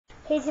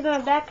Here's my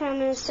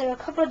background. So a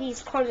couple of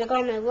these cards I got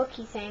on my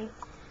rookie thing.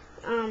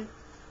 I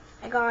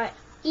got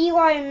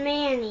Eli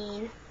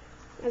Manning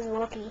as a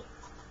rookie.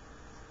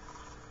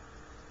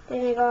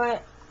 Then I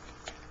got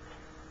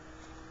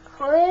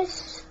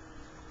Chris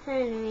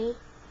Henry,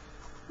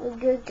 a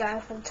good guy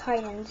from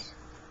Titans.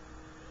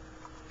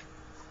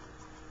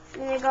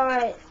 Then I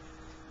got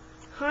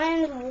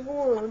Hines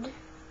Ward,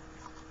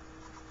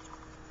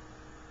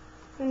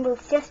 number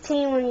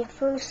 15 when he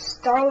first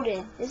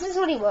started. This is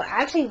what he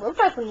actually looked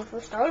like when he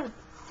first started.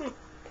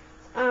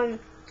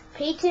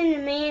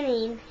 Peyton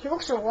Manning, he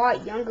looks a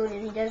lot younger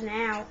than he does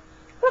now.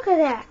 Look at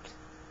that.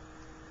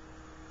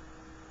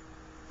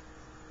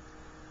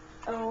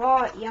 A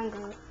lot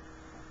younger,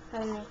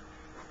 doesn't he?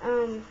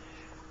 I'm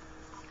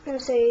gonna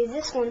say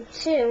this one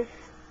too.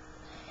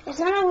 It's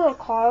not a real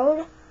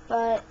card,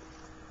 but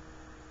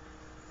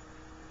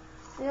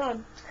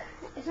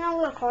it's not a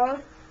real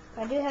card.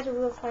 But I do have the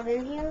real card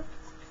in here.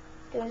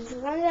 There's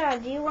one that I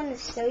do want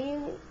to show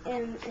you,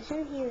 and it's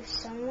in here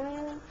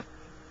somewhere.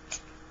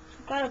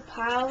 I've got a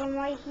pile of them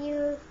right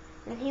here,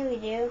 and here we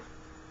do.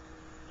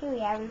 Here we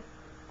have them.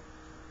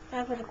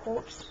 Time for the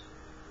quotes.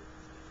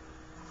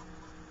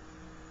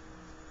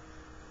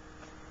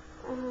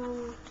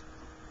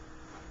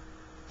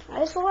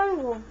 This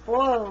one will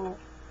blow.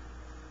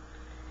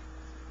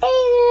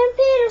 Aiden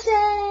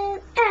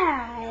Peterson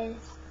as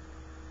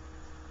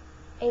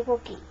a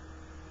rookie.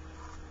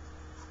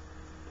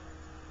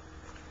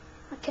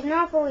 I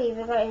cannot believe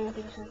I got Aiden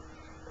Peterson.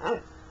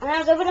 When I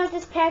was opening up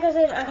this pack, I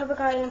said, I hope I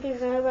got Aiden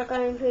Peterson, I hope I got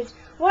Aiden Peterson.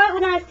 Right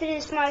when I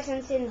finished my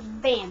sentence,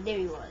 bam, there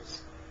he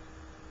was.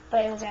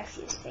 But it was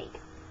actually a fake.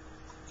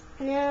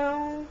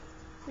 No.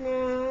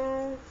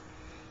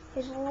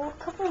 There's a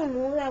couple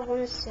more that I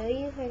want to show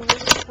you if I can get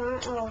the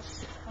front. Oh,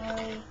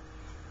 sorry.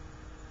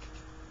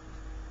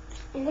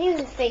 And he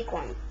was a fake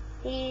one.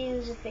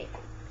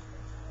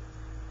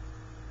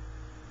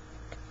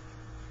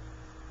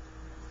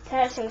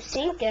 Tarso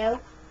Cinco.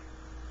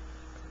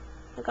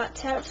 I got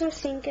Tarso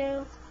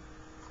Cinco.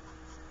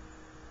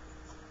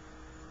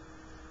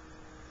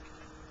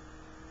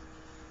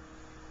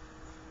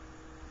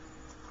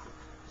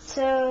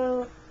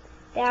 So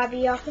that'll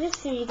be all for this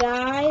video,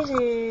 guys,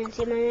 and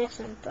see you in my next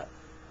one. But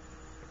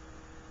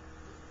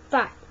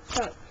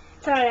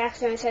sorry, I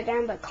accidentally sat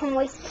down, but come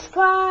like,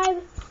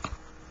 subscribe,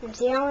 and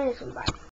see you on the next one. Bye.